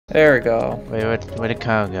There we go. Wait, where did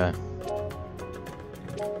Kyle go?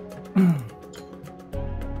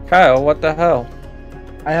 Kyle, what the hell?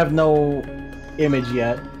 I have no image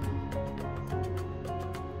yet.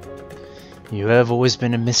 You have always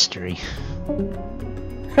been a mystery.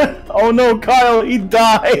 Oh no, Kyle, he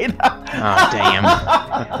died! Oh, damn.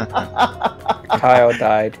 Kyle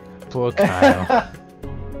died. Poor Kyle.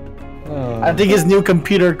 I think his new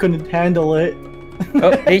computer couldn't handle it.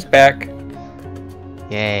 Oh, he's back.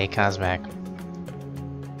 Yay, Kyle's back.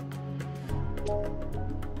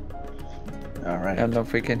 Alright. I don't know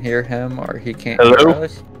if we can hear him or he can't Hello? hear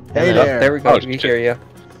us. Hey Oh, there. there we go. Oh, We shit. hear you.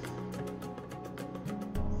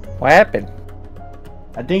 What happened?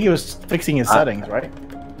 I think he was fixing his settings, right?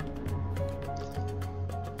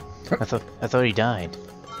 I thought he died.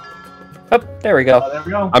 Oh, there we go. Oh, there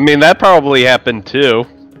we go. I mean, that probably happened too.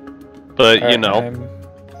 But, you Alright, know.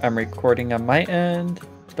 I'm recording on my end.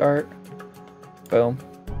 Start. Boom.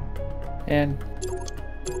 And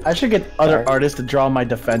I should get other Sorry. artists to draw my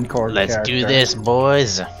DefenC0R Let's character. do this,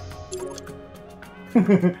 boys.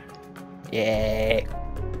 yeah.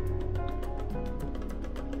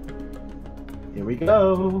 Here we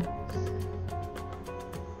go.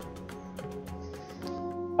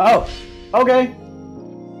 Oh, okay.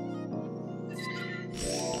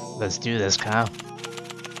 Let's do this, Kyle.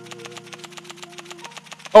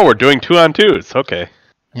 Oh, we're doing 2-on-2s. Okay.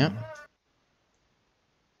 Yep.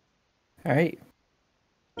 Alright.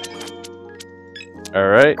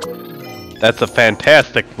 Alright. That's a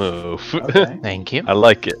fantastic move. Okay. Thank you. I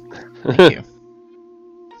like it. Thank you.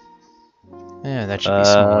 Yeah, that should be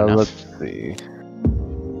small enough. Let's see.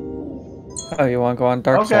 Oh, you want to go on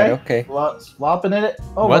dark side? Okay. Swapping it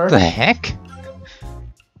over. What the heck?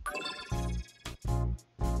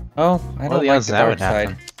 Oh, I Well, don't yeah, like the that dark would side.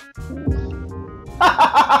 happen.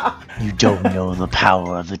 You don't know the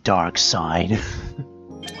power of the dark side.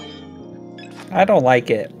 I don't like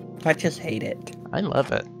it. I just hate it. I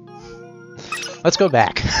love it. Let's go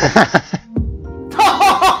back.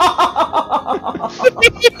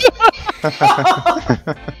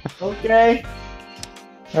 Okay.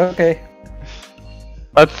 Okay.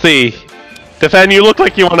 Let's see. Defen, you look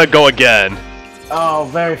like you want to go again. Oh,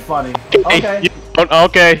 very funny. Hey, Okay. you don't-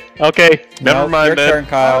 okay. Never Nope, mind your then. turn,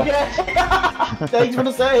 Kyle. Okay. Thanks for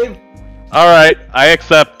the save. Alright, I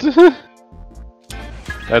accept.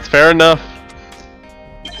 That's fair enough.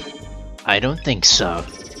 I don't think so.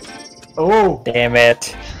 Oh, Damn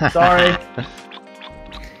it. sorry.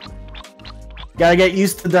 Gotta get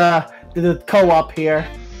used to the co-op here.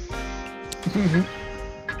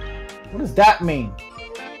 What does that mean?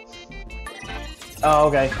 Oh,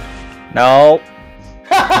 okay. No.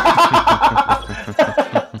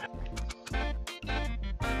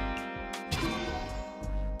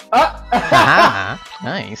 Haha,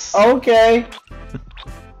 nice. Okay.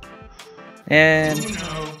 And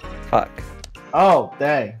fuck. Oh,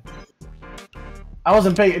 dang. I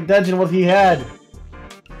wasn't paying attention to what he had.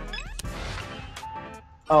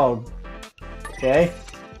 Oh. Okay.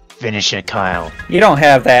 Finish it, Kyle. You don't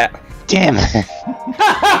have that. Damn it.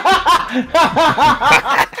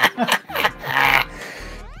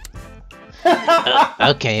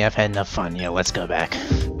 Okay, I've had enough fun. Yeah, let's go back.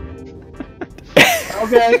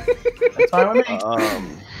 Okay. That's fine with me.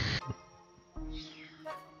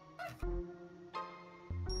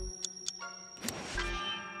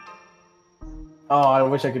 Oh, I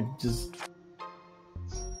wish I could just...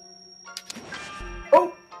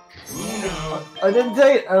 Oh! I didn't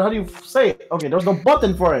say it! How do you say it? Okay, there's no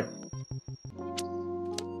button for it!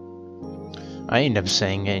 I end up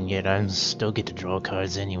saying it, and yet I still get to draw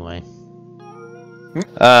cards anyway.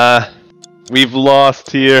 We've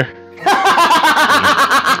lost here.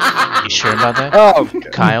 You sure about that? Oh,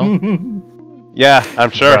 Kyle? yeah, I'm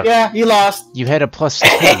sure. Yeah, you lost. You had a +2.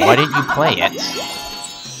 Why didn't you play it?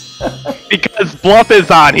 Because bluff is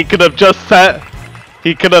on. He could have just set.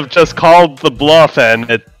 He could have just called the bluff, and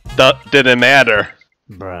it didn't matter.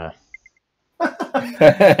 Bruh.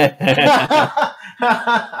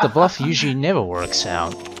 The bluff usually never works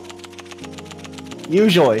out.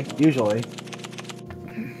 Usually.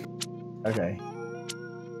 Okay.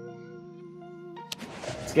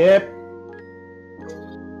 Skip.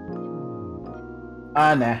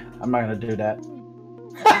 Nah. I'm not gonna do that.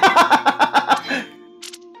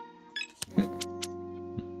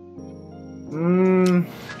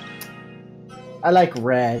 I like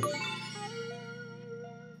red.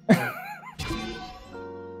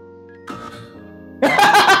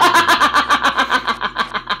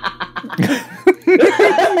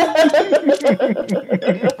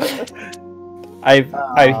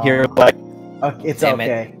 I hear like Okay, it's Damn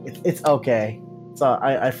okay. It's okay. So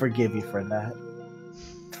I forgive you for that.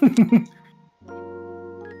 It's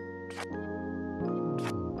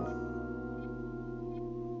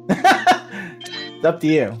up to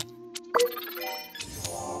you.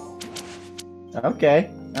 Okay,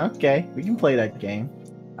 okay, we can play that game.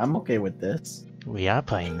 I'm okay with this. We are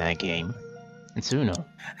playing that game. It's Uno.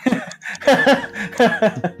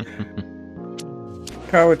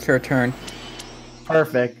 Carl, it's your turn.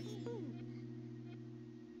 Perfect.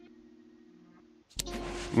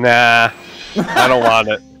 Nah, I don't want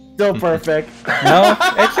it. Still perfect. No,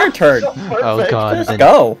 it's your turn. Oh god, Just the,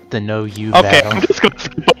 go. the no you Okay, battle. I'm just gonna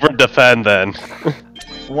skip over defend then.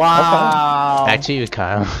 Wow. Back to you,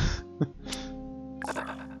 Kyle.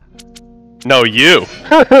 No, you.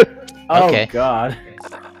 Oh Okay. god.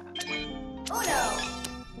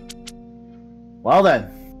 Well then.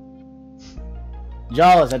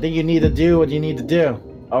 Jawless, I think you need to do what you need to do.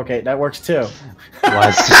 Okay, that works too.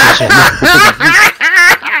 Wise decision.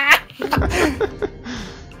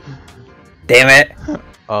 Damn it.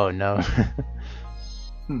 Oh no.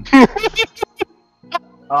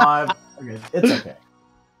 Okay, it's okay.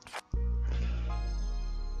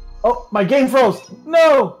 Oh, my game froze!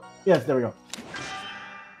 No! Yes, there we go.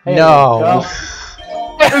 Hey, No.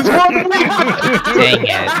 there we go. Dang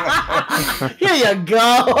it. Here you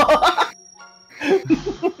go!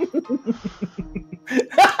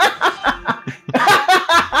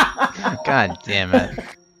 God damn it.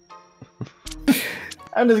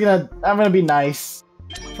 I'm gonna be nice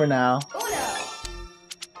for now.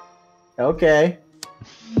 Okay.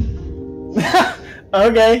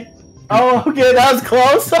 Okay. Oh, okay, that was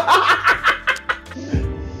close.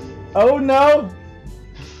 Oh no.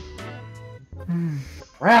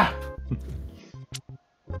 Crap.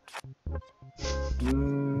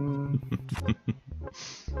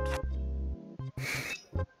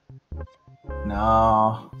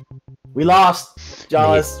 No. We lost,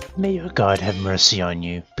 Jawless. May your God have mercy on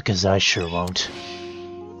you, because I sure won't.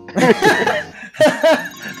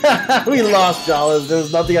 We lost, Jawless.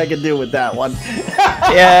 There's nothing I can do with that one.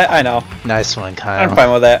 Yeah, I know. Nice one, Kyle. I'm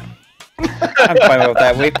fine with that. I'm fine with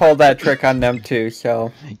that. We pulled that trick on them too,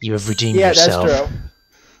 so. You have redeemed Yeah, yourself. that's true.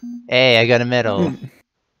 Hey, I got a medal.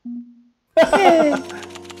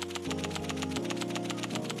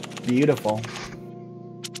 Beautiful.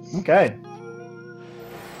 Okay.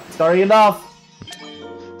 Starting it off.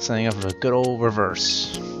 Setting up a good old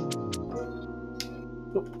reverse.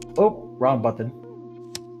 Oh, wrong button.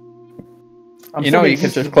 You know, you can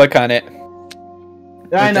just click on it.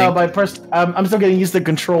 Yeah, I know, but first, I'm still getting used to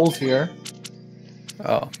controls here.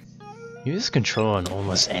 Oh. Use control in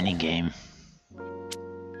almost any game.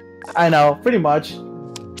 I know, pretty much.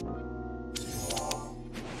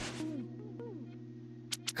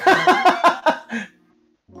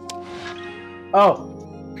 Oh.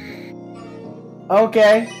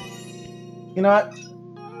 Okay. You know what?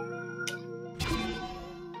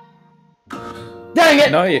 Dang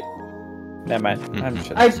it! No, you. Never mind. I'm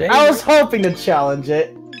just I was hoping to challenge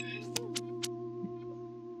it.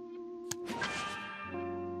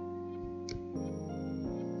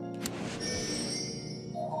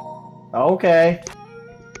 Okay.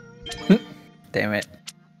 Damn it.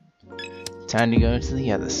 Time to go to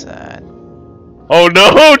the other side. Oh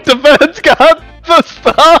no, defense got the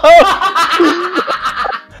stuff!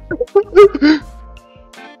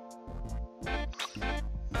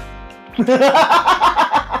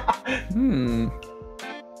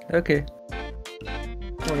 Okay.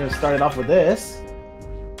 We're gonna start it off with this.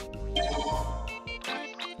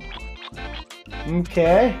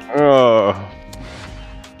 Okay.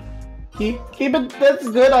 Keep it. That's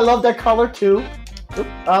good. I love that color too. Oop,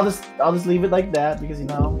 I'll just leave it like that because you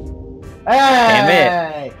know. Hey! Damn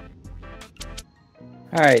it.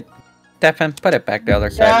 All right, Defen, put it back the other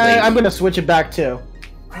side. I'm gonna switch it back too.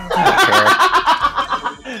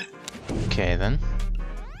 Okay then.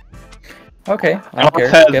 Okay, I don't care.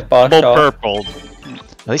 Has Get bossed double off. purple.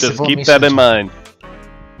 At least Just it keep that in mind.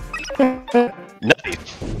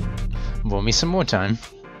 Nice. Bought me some more time.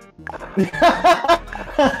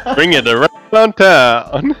 Bring it around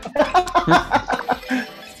town.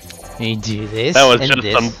 You do this. That was and just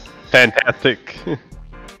this. some fantastic.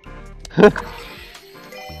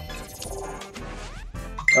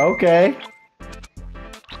 Okay.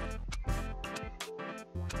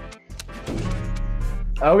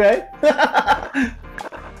 Okay.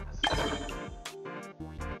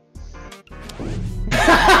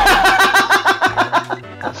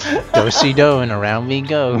 Do-si-do and around we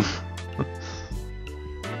go.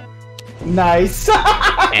 Nice.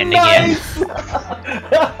 And again.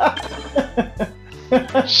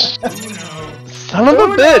 Son of a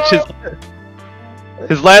bitch!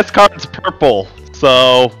 His last card's purple,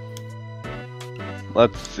 so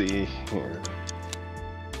let's see here.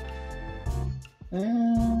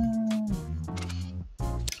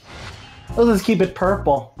 Let's just keep it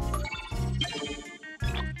purple.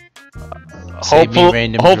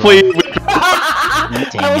 Hopefully,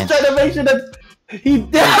 I was trying to make sure that he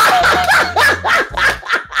did.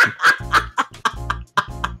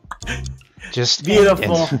 Just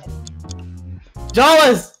Beautiful.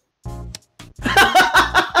 Jawless!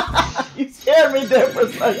 You scared me there for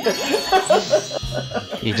a second.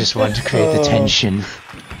 You just wanted to create the tension.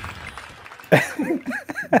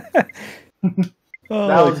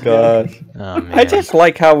 Oh god. Oh, man. I just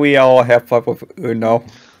like how we all have fun with Uno.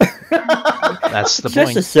 That's the It's point.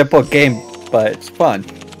 just a simple game, but it's fun.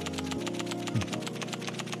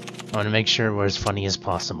 I want to make sure we're as funny as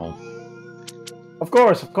possible. Of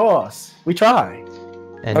course, of course. We try.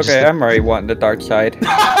 And Okay, I'm already wanting the dark side.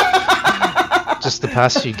 just the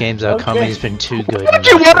past few games, our Okay. comedy's been too good. why would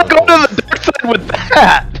you want to go to the dark side with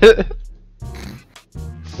that?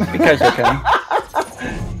 Because you can.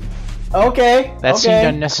 Okay. That okay. seemed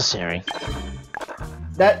unnecessary.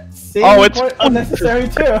 That seemed Oh, it's quite unnecessary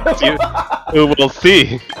too. We will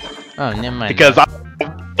see. Oh, never mind. Because I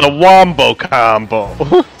have the Wombo combo.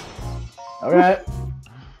 Alright.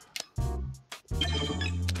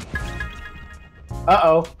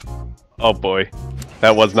 Uh-oh. Oh boy.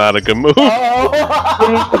 That was not a good move. Oh!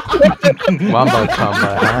 Wombo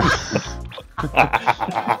combo, huh?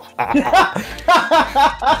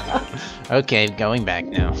 Okay, going back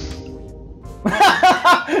now.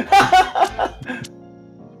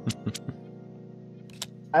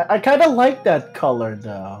 I kind of like that color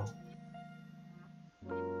though.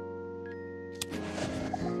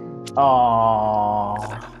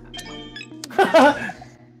 Aww.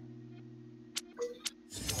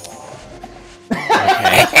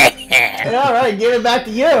 Okay. Alright, give it back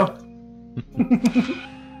to you.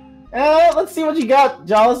 Let's see what you got,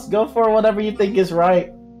 Jawless. Go for whatever you think is right.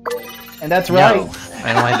 And that's right. No,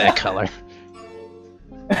 I don't like that color.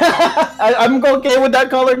 I'm okay with that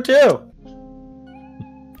color too.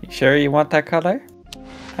 You sure you want that color?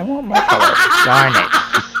 I want my color. Darn it.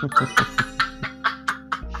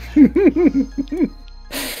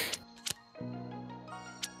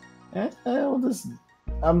 We'll just...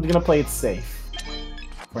 I'm gonna play it safe.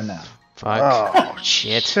 For now. Fuck. Oh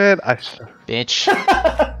Shit. shit! Bitch.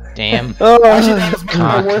 Damn. Actually, that was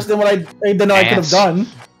Cock. worse than what I could have Ass. done.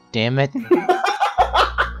 Damn it.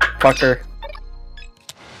 Fucker.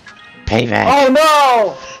 Payback. Oh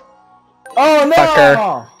no! Oh no!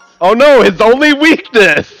 Fucker. Oh no! His only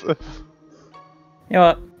weakness. You know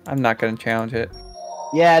what? I'm not gonna challenge it.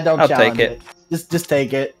 Yeah, don't I'll challenge take it. Just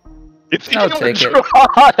take it. I'll take it.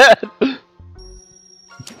 it.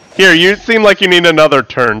 Here, you seem like you need another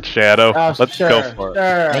turn, Shadow. Oh, Let's sure, go for it.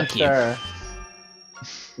 Sure, Thank you. sure.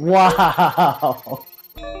 Wow.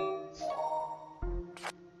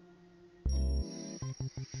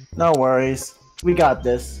 No worries. We got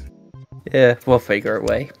this. Yeah, we'll figure a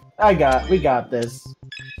way. We got this.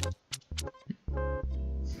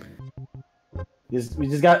 You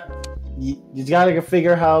just gotta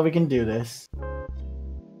figure how we can do this.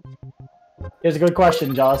 Here's a good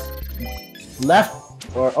question, Joss. Left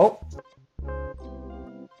or oh?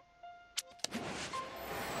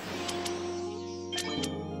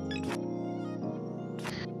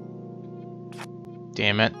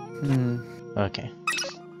 Damn it. Hmm. Okay.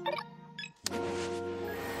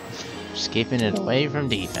 Just keeping it away from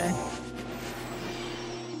defense.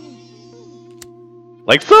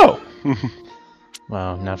 Like so.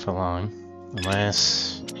 Well, not for long.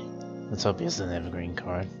 Unless... Let's hope he doesn't have a green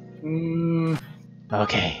card.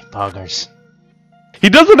 Okay, poggers. He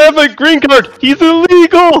doesn't have a green card. He's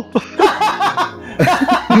illegal.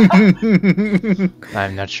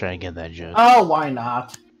 I'm not sure I get that joke. Oh, why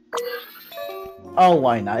not? Oh,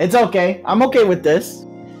 why not? It's okay. I'm okay with this.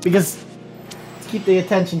 Because... Let's keep the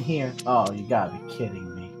attention here. Oh, you gotta be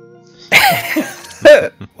kidding me.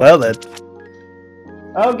 Well then.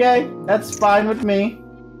 Okay, that's fine with me.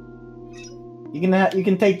 You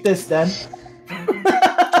can take this then.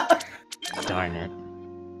 Darn it.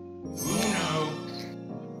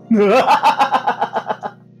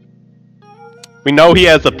 We know he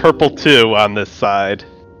has a purple 2 on this side.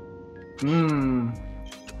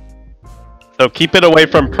 So keep it away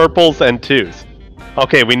from purples and 2s.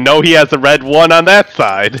 Okay, we know he has a red 1 on that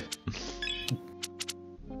side.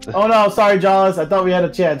 Oh no, sorry, Jawless. I thought we had a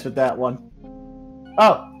chance with that one.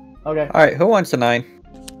 Oh, okay. Alright, who wants a 9?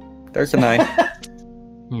 There's a 9.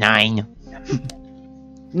 9.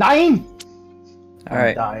 9!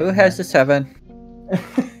 Alright, dying, who has a 7?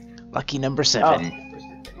 Lucky number 7.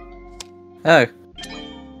 Oh.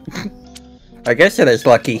 I guess it is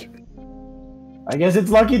lucky. I guess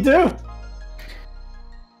it's lucky too.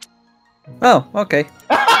 Oh, okay.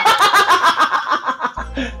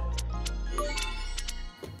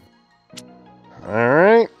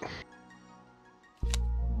 Alright.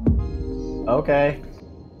 Okay.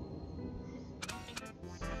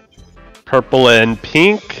 Purple and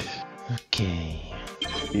pink. Okay.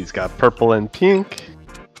 He's got purple and pink.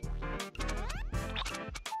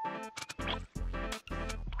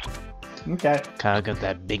 Okay. Kyle got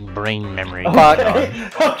that big brain memory. Okay.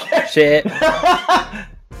 Okay. Shit.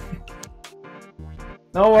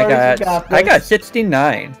 No worries. I got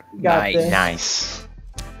 69. You got Nice. this. Nice.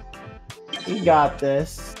 You got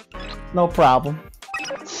this. No problem.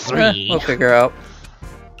 3. We'll figure out.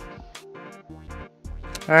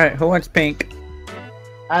 Alright, who wants pink?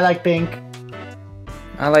 I like pink.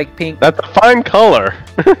 I like pink. That's a fine color.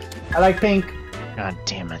 I like pink. God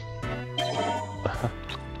damn it.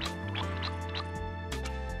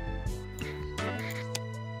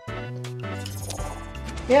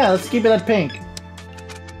 Yeah, let's keep it at pink.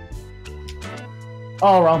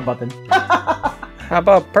 Oh, wrong button. How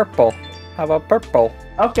about purple? How about purple?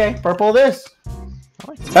 Okay, purple this.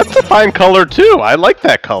 That's a fine color too. I like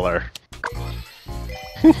that color.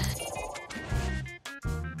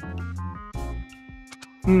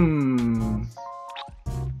 Hmm.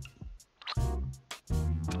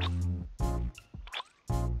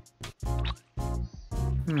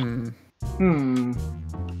 Hmm.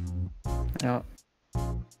 No.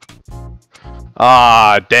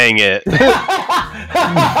 Ah, dang it.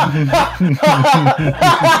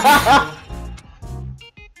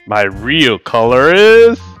 My real color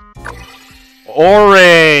is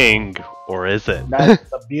orange. Or is it?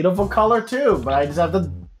 That's a beautiful color too, but I just have to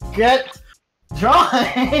get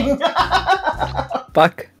drawing.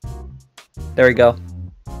 Fuck. There we go.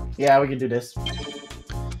 Yeah, we can do this.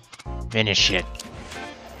 Finish it.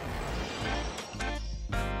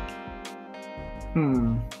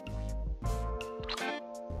 Hmm.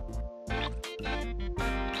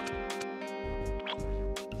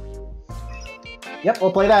 Yep,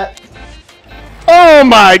 we'll play that. Oh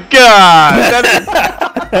my god! That is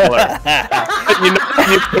color. You know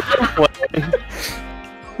you can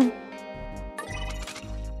play.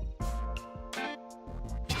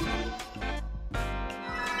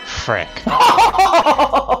 Frick.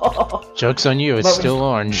 Joke's on you, it's But- still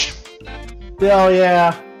orange. Oh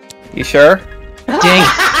yeah. You sure? Dang,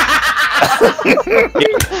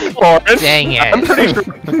 Orange. dang I'm it. pretty sure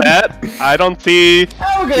it's that. I don't see.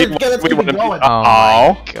 Oh, we're gonna let's we keep it wouldn't be- going. Oh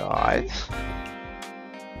Oh. my god.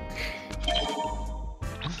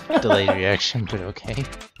 Delayed reaction, but okay.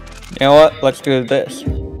 You know what? Let's do this.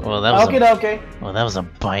 Well, that was Okay, a, okay. well, that was a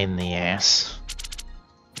bite in the ass.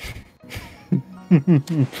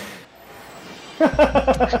 You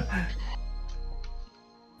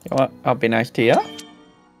know what? I'll be nice to you.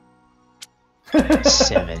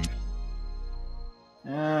 7.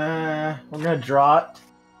 We're gonna draw it.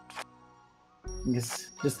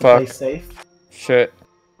 Just to play Fuck. safe. Shit.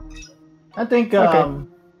 I think. Okay.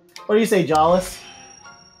 What do you say, Jawless?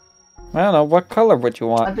 I don't know. What color would you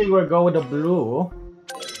I want? think we'll go with the blue.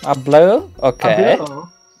 A blue? Okay. A blue.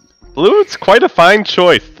 Blue's quite a fine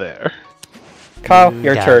choice there. Kyle,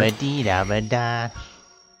 your turn. Dabba-dee-dabba-da.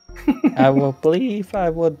 I will believe I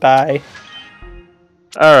will die.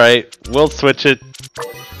 Alright, we'll switch it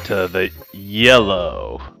to the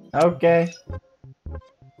yellow. Okay.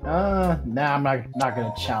 Nah, I'm not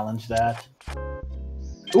gonna challenge that.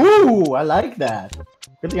 Ooh, I like that.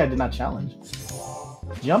 Good thing I did not challenge.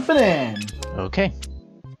 Jumping in. Okay.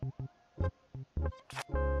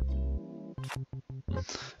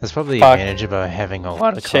 That's probably the Fuck. advantage about having a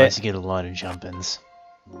lot of Shit. cards. You get a lot of jump-ins.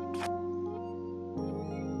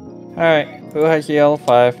 Alright, who has yellow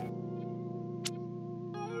 5?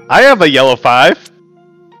 I have a yellow 5.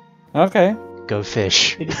 Okay. Go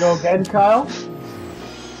fish. Did you go again, Kyle?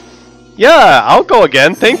 Yeah, I'll go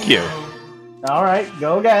again, thank you. All right,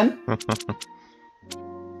 go again.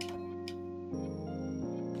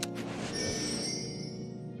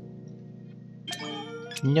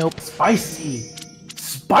 Nope. Spicy.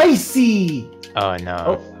 Spicy. Oh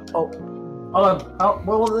no. Oh. Hold on.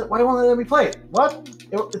 Why won't it let me play it? What?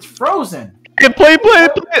 It's frozen. You can play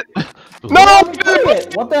it! No! Why won't it play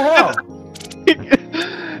it? What the hell?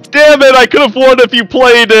 Damn it, I could have won if you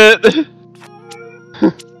played it!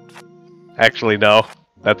 Actually, no.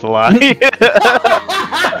 That's a lie.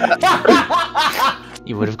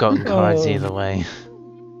 You would have gotten cards Oh. either way.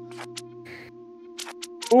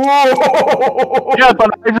 Yeah, but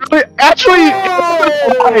I really... Actually,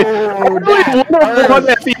 I really would have won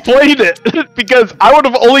if he played it! Because I would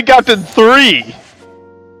have only gotten 3!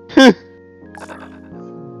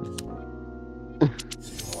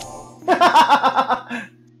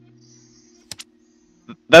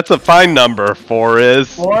 That's a fine number. 4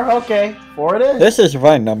 is. 4, okay. 4 it is. This is a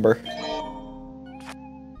fine number.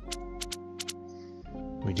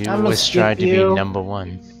 We do I'm gonna always strive to skip be you. number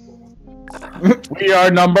 1. We are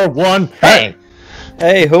number 1. Hey!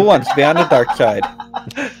 Hey, who wants to be on the dark side?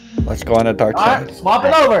 Let's go on the dark Alright, side. swap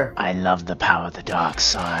it over. I love the power of the dark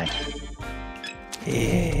side.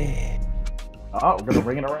 Yeah. Oh, we're gonna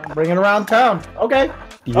bring it around town. Okay.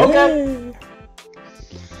 Yeah. Okay.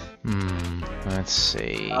 Let's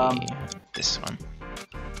see. This one.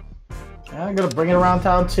 Yeah, I'm gonna bring it around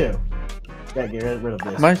town too. Gotta get rid of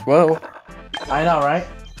this. Might as well. I know, right?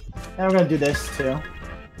 And we're gonna do this too.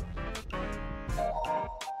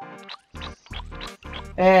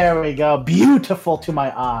 There we go. Beautiful to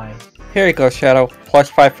my eye. Here you go, Shadow.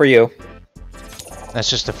 +5 for you. That's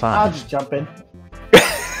just a I'll 5. just jump in.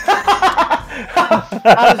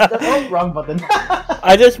 Oh, wrong button.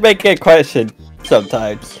 I just make a question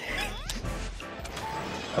sometimes.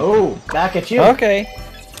 Oh, back at you. Okay.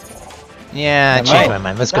 Yeah, I Am changed I- my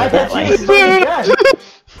mind. Let's go Back that at way. you. Again.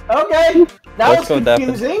 Okay, that Let's was go, Devin.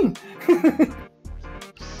 confusing.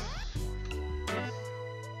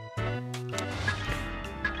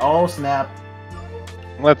 Oh snap!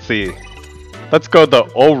 Let's see. Let's go the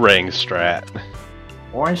O-ring strat.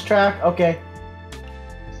 Orange track. Okay.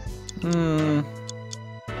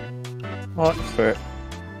 What's for it?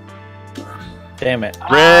 Damn it.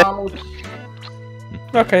 Red. Ouch.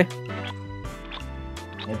 Okay.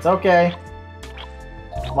 It's okay.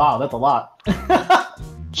 Wow, that's a lot.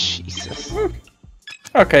 Jesus.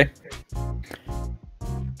 Okay.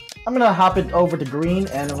 I'm gonna hop it over to green,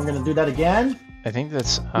 and we're gonna do that again. I think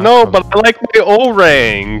that's No, but I like my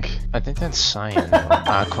O-ring. I think that's cyan or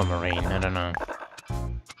aquamarine. I don't know.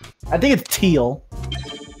 I think it's teal.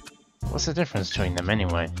 What's the difference between them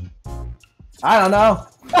anyway? I don't know.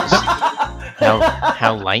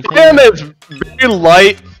 How light they Man, are? it's very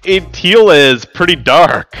light. Teal is pretty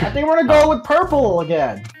dark. I think we're gonna go with purple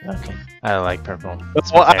again. Okay. I like purple.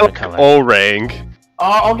 It's Well, my I favorite like color. O-ring.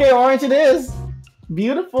 Oh, okay, orange it is.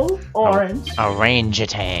 Beautiful orange.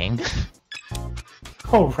 Orangutan.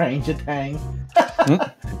 Orangutan.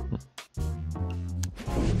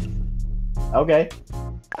 Okay.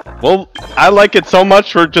 Well, I like it so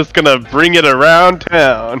much we're just gonna bring it around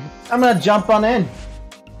town. I'm gonna jump on in.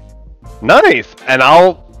 Nice, and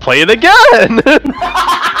I'll play it again.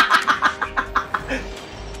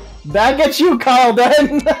 Back at you, Carl.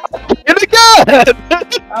 Then Play it again.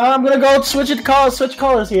 I'm gonna go switch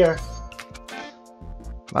colors here.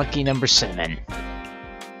 Lucky number 7.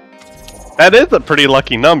 That is a pretty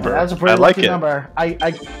lucky number. That's a pretty I like lucky it. number.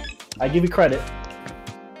 I give you credit.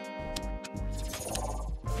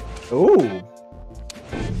 Ooh.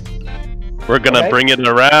 We're gonna Okay. bring it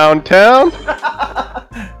around town.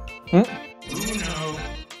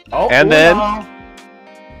 Oh, And then- I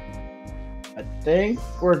think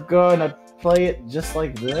we're gonna play it just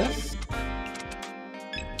like this.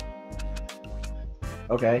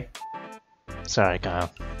 Okay. Sorry,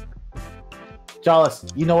 Kyle. Jawless,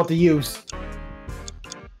 you know what to use.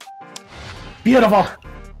 Beautiful!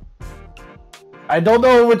 I don't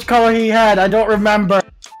know which color he had, I don't remember.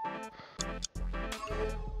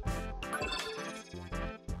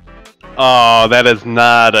 Oh, that is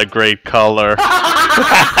not a great color.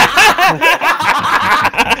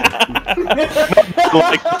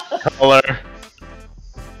 Like color.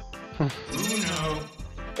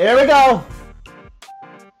 Here we go!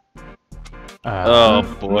 Oh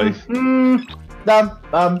boy. Dum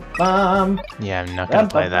bum bum. Yeah, I'm not gonna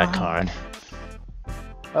play that card.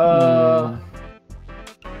 Hmm.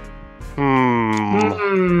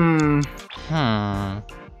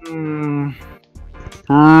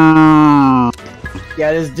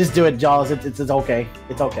 Yeah, just do it, Jawless. It's okay.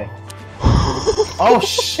 It's okay. Oh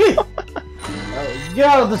shit! Get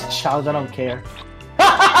out of this challenge. I don't care.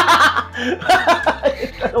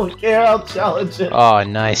 I don't care. I'll challenge it. Oh,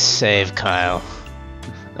 nice save, Kyle.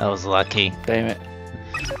 That was lucky. Damn it.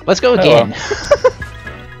 Let's go again.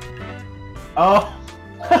 Oh.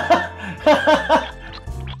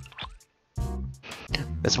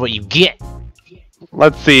 That's what you get.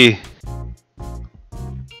 Let's see.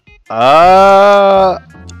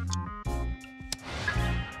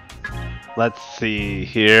 Let's see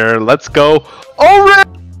here. Let's go.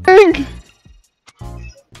 O-ring!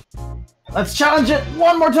 Let's challenge it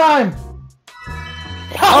one more time.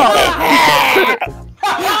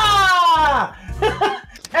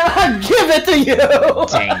 And I give it to you.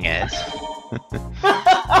 Dang it.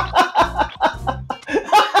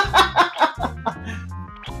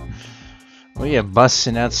 We are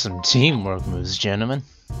busting out some teamwork moves, gentlemen.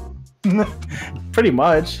 Pretty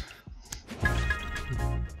much.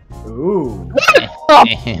 Ooh.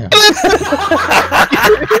 Damn.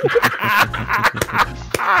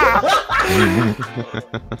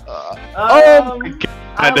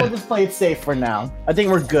 I will just play it safe for now. I think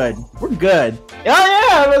we're good. We're good. Oh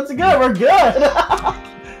yeah, that's good. We're good.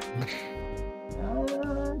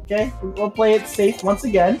 Okay, we'll play it safe once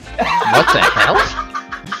again. What the hell?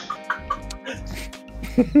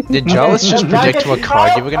 Did Jawless just predict what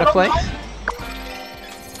card you were gonna play?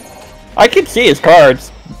 I can see his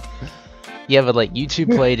cards. Yeah, but like you two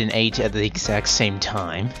played an 8 at the exact same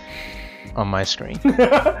time on my screen.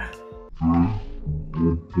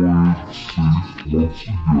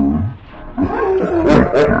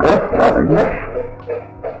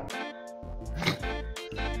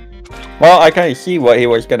 Well, I kind of see what he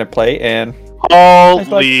was gonna play, and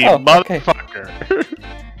Holy oh, okay. motherfucker!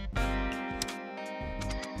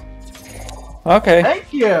 Okay.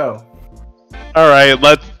 Thank you. All right,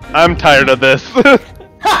 let's. I'm tired of this.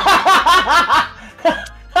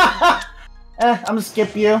 I'm gonna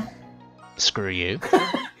skip you. Screw you.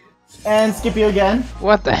 And skip you again.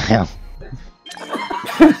 What the hell?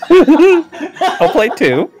 I'll play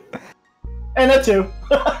 2. And a 2.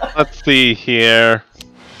 Let's see here.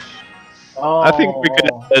 Oh. I think we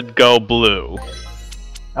could go blue.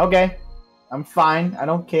 Okay. I'm fine. I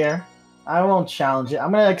don't care. I won't challenge it.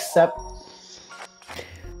 I'm gonna accept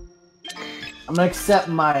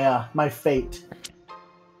my my fate.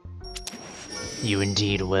 You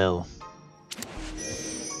indeed will.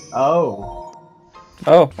 Oh.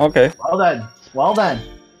 Oh, okay. Well then. Well then.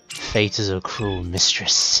 Fate is a cruel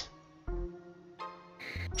mistress.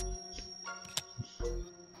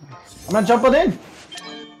 I'm gonna jump it in.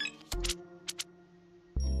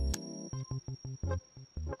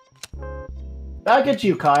 Back at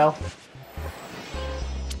you, Kyle.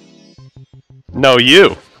 No,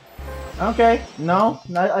 you. Okay. No,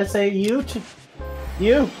 I say you to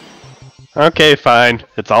you. Okay, fine.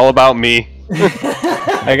 It's all about me.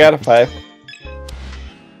 I got a 5.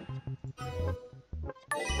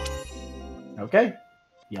 Okay.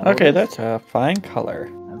 Yellow Okay, is- that's a fine color.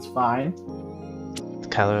 That's fine. The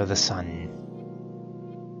color of the sun.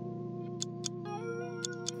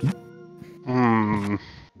 Hmm.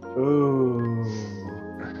 Ooh.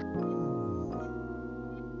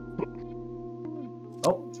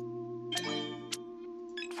 Oh.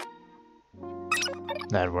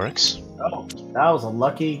 That works. Oh, that was a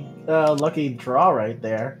lucky draw right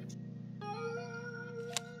there.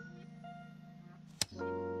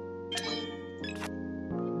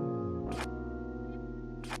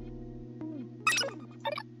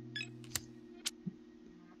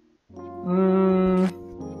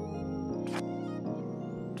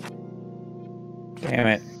 Damn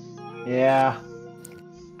it. Yeah.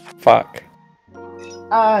 Fuck.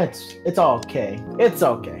 It's okay. It's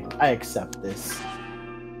okay. I accept this.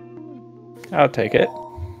 I'll take it.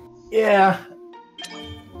 Yeah.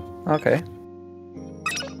 Okay.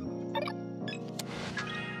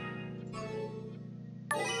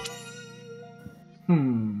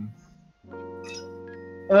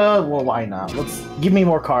 Well, why not? Let's give me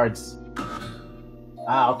more cards.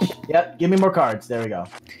 Ouch. Yep, give me more cards. There we go.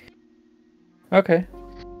 Okay.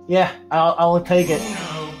 Yeah, I'll take it.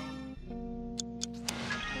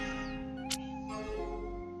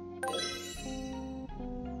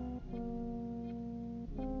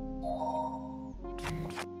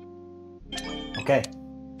 Okay.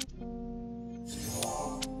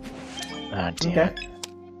 Ah, damn. Okay.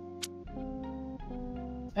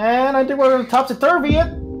 And I think we're topsy-turvy it.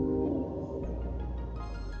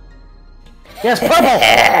 Yes, purple!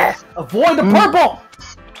 Avoid the purple!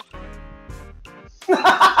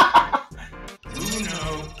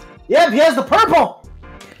 Yep, he has the purple!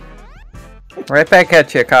 Right back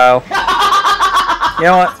at you, Kyle. You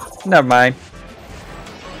know what? Never mind.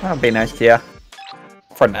 I'll be nice to you.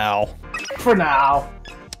 For now. For now.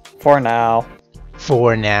 For now.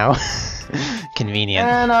 For now. Convenient.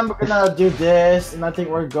 And I'm gonna do this, and I think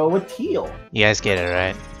we're gonna go with teal. You guys get it,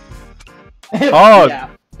 right? Oh, Yeah.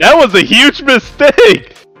 that was a huge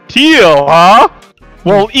mistake! Teal, huh?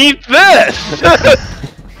 Well, eat this!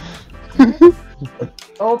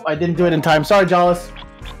 Oh, I didn't do it in time. Sorry, Jawless.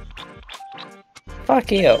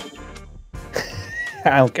 Fuck you.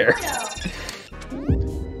 I don't care.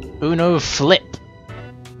 Uno flip.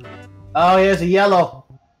 Oh, here's a yellow.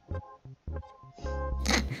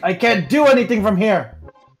 I can't do anything from here.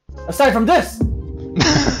 Aside from this.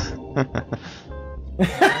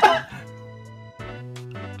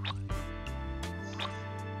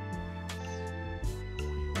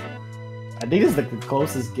 I think this is the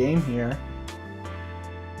closest game here.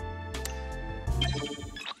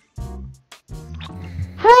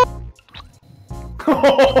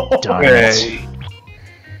 Darn it.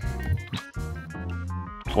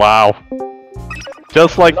 Wow.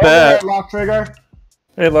 Just like Over that. there, Lock Trigger.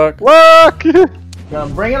 Hey, look. Look!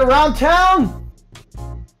 Gonna bring it around town.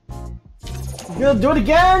 Gonna do it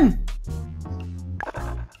again.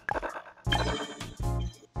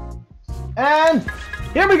 And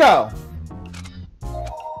here we go.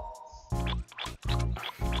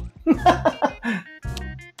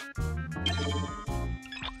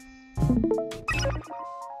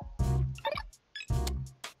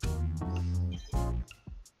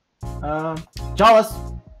 Jawless.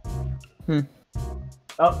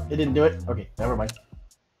 Oh, it didn't do it. Okay, never mind.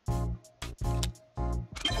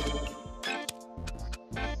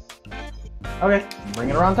 Okay, bring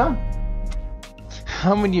it around town.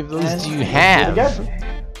 How many of those And do you do it have? again.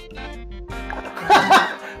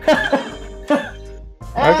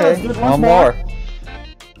 And let's Okay, do it once one more.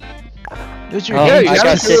 Does your Oh, hate I just got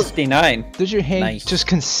consist- 69. Does your hate Nice. just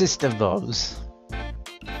consist of those?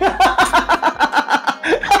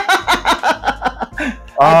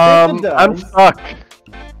 I think it I'm does. stuck.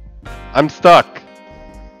 I'm stuck.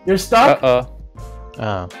 You're stuck? Uh-oh.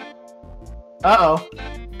 Oh. Uh-oh.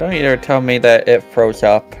 Don't you dare tell me that it froze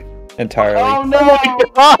up entirely. Oh no!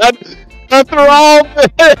 God! After all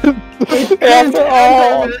this! After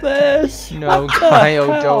all of this! No, What the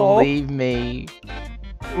Kyle, hell? don't leave me.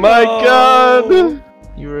 My No. God!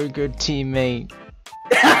 You're a good teammate.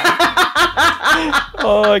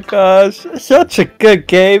 Oh my gosh. Such a good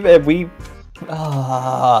game and we...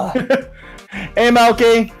 Ah. Hey,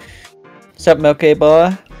 Melky. What's up, Milky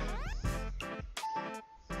Boy?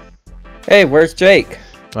 Hey, where's Jake?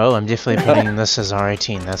 Well, I'm definitely putting this as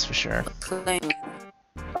R18, that's for sure.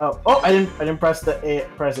 Oh, I didn't press the A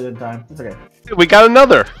president time. It's okay. We got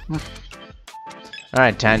another.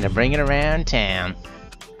 Alright, time to bring it around town.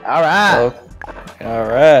 All right. Oh,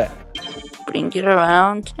 alright. Bring it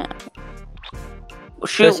around. Well,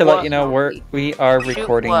 shoot Just to let what? you know, we are Shoot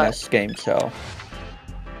recording what? this game, so... What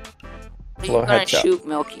are you Little gonna heads up. shoot,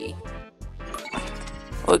 Milky?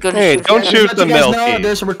 We're gonna Hey, shoot don't him. shoot Let the you guys know Milky.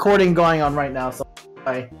 there's a recording going on right now, so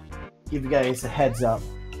I give you guys a heads up.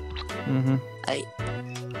 Mm-hmm.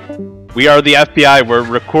 We are the FBI. We're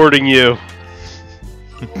recording you.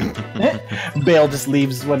 Bale just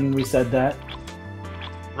leaves when we said that.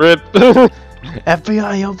 Rip.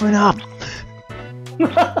 FBI, open up!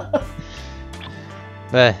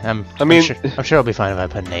 But I'm sure it'll be fine if I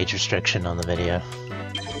put an age restriction on the video.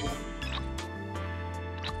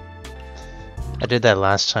 I did that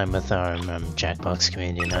last time with our Jackbox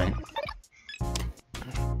Community Night.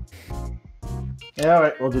 Yeah, all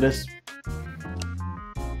right, we'll do this.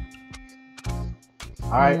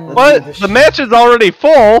 All right. let's do What? this The shit. match is already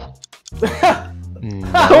full.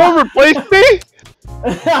 No. Someone replaced me.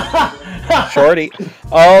 Shorty.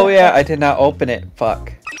 Oh yeah, I did not open it.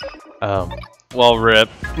 Fuck. Oh. Well, rip.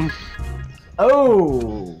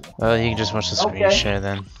 Oh. Well, you can just watch the screen Okay. share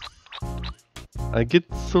then. I get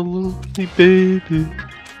so lonely, baby.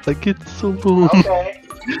 I get so lonely. Okay.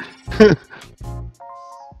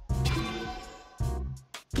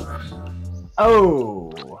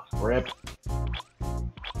 Oh. Rip.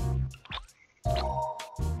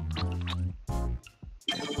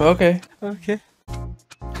 Okay. Okay.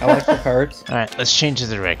 I like the cards. Alright, let's change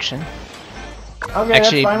the direction. Okay,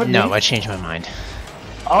 Actually, that's fine with no, me. I changed my mind.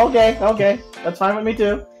 Okay, that's fine with me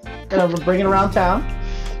too. Gonna bring it around town.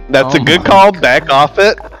 That's Oh a good my call. Back off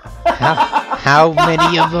it. How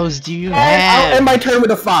many of those do you And I'll have? end my turn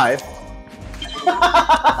with a 5.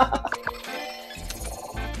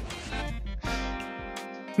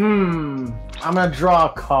 I'm gonna draw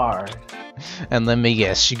a card. And let me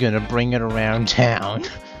guess, you're gonna bring it around town.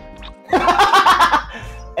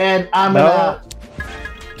 And I'm No.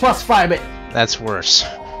 gonna +5 it. That's worse.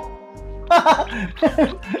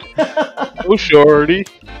 Go shorty.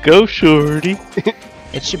 Go shorty.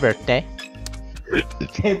 It's your birthday.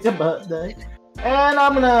 It's a birthday. And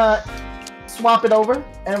I'm gonna swap it over,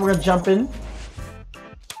 and we're gonna jump in.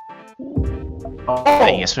 Oh,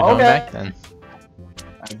 I guess we're going okay. back then.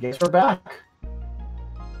 I guess we're back.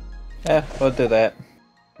 Yeah, we'll do that.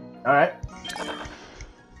 All right.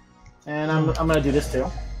 And I'm gonna do this too.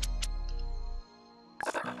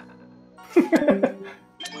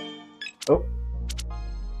 Oh.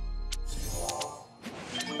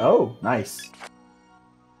 Oh, nice.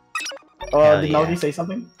 Hell Did yeah. Melody say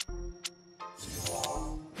something?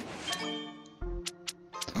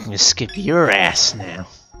 I'm gonna skip your ass now.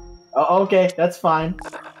 Oh, okay, that's fine.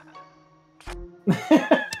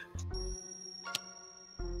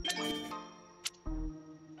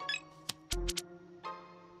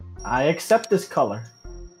 I accept this color.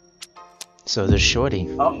 So there's Shorty.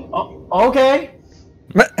 Oh, okay.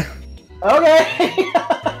 Okay.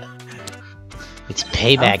 It's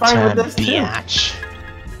payback fine with time, this, too. biatch.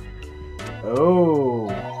 Oh,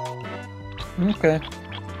 Okay.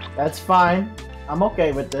 that's fine. I'm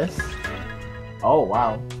okay with this. Oh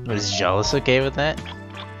wow. But is Jawless okay with that?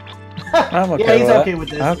 I'm okay Yeah, he's with that. okay with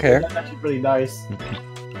this. I don't care. That's actually pretty nice.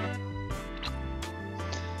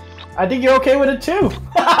 I think you're okay with it too.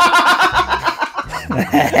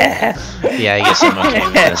 Yeah, I guess I'm okay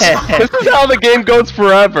with this. This is how the game goes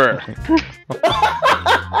forever.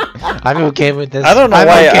 I'm okay with this. I don't know I'm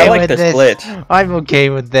why okay I like with this glitch. I'm okay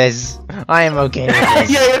with this. I am okay with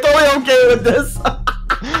this. Yeah, you're totally okay with this.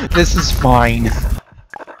 This is fine.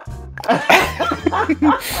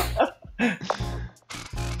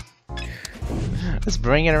 Let's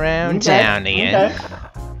bring it around town again.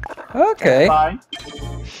 Okay. Fine.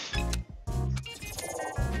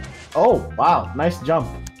 Oh wow, nice jump.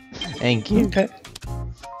 Thank you. Okay.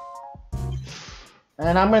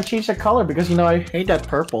 And I'm gonna change the color because you know I hate that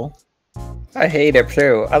purple. I hate it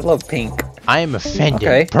too. I love pink. I am offended.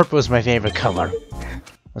 Okay. Purple is my favorite color.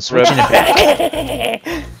 Let's switch it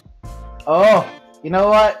back. Oh, you know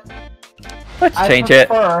what? Let's I change it.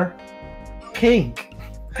 prefer pink.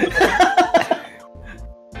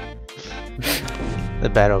 The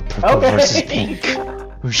battle of purple Okay. versus pink.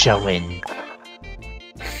 Who shall win?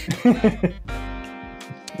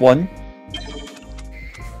 1.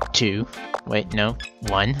 2. Wait, no.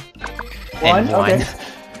 1. One, And 1. okay.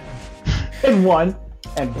 And 1,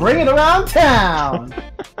 and bring it around town.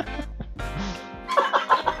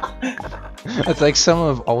 It's like some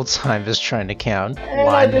of Alzheimer's trying to count. And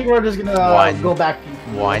I think 1. we're just gonna One. go back.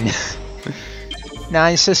 1. Now I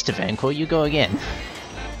insist, DefenC0R, you go again.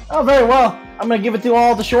 Oh, very well. I'm gonna give it to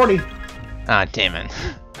all to Shorty. Ah, damn it.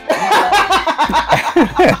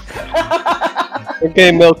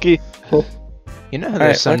 Okay, Milky. You know, Alright,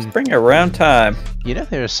 there's let's some. bring it around time. You know,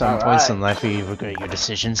 there are some All points right. in life where you regret your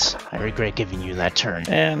decisions. I regret giving you that turn.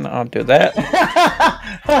 And I'll do that.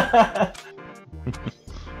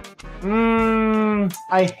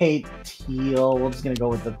 I hate teal. We're just gonna go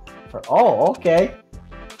with the. Oh, okay.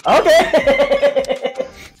 Okay.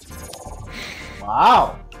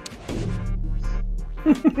 Wow.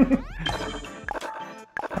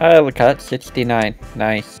 Look at 69.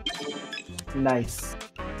 Nice. Nice.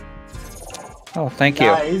 Oh, thank you.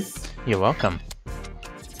 Nice. You're welcome.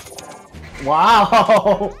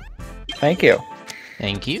 Wow. Thank you.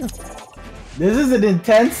 Thank you. This is an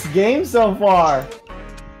intense game so far.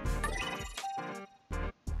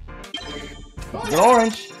 Get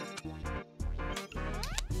orange.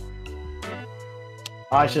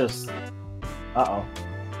 Oh, I should have. Uh-oh.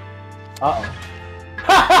 Uh-oh.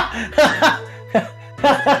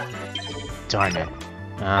 Darn it.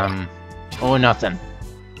 Oh, nothing.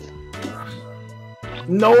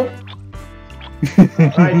 Nope.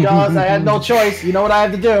 Alright, Jaws, I had no choice. You know what I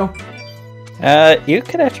have to do. You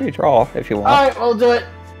could actually draw if you want. Alright, we'll do it.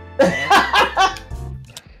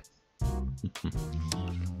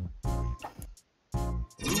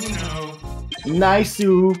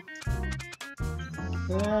 Nice-oo.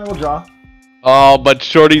 Yeah, we'll draw. Oh, but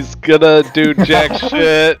Shorty's gonna do jack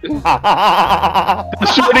shit. Shorty.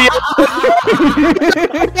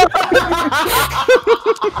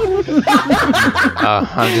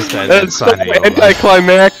 I'm just glad That's so signing over.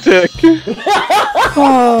 anticlimactic.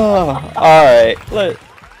 Oh, alright.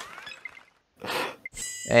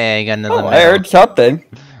 Hey, I got another Oh, I medal. heard something.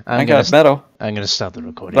 I I'm got gonna, metal. I'm gonna stop the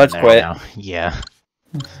recording. Let's there quit. Now. Yeah.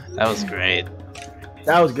 That was great.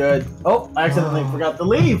 That was good. Oh, I accidentally forgot to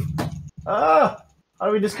leave. Ah, how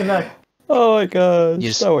do we disconnect? Oh my gosh,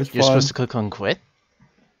 You're that was you're fun. supposed to click on quit?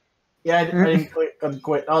 Yeah, I didn't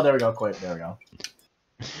quit. Oh, there we go. Quit. There we go.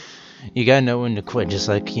 You gotta know when to quit, just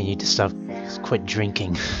like you need to quit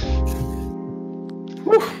drinking.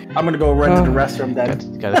 I'm gonna go run to the restroom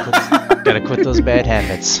then. Gotta quit those bad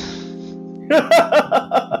habits.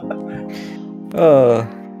 Uh,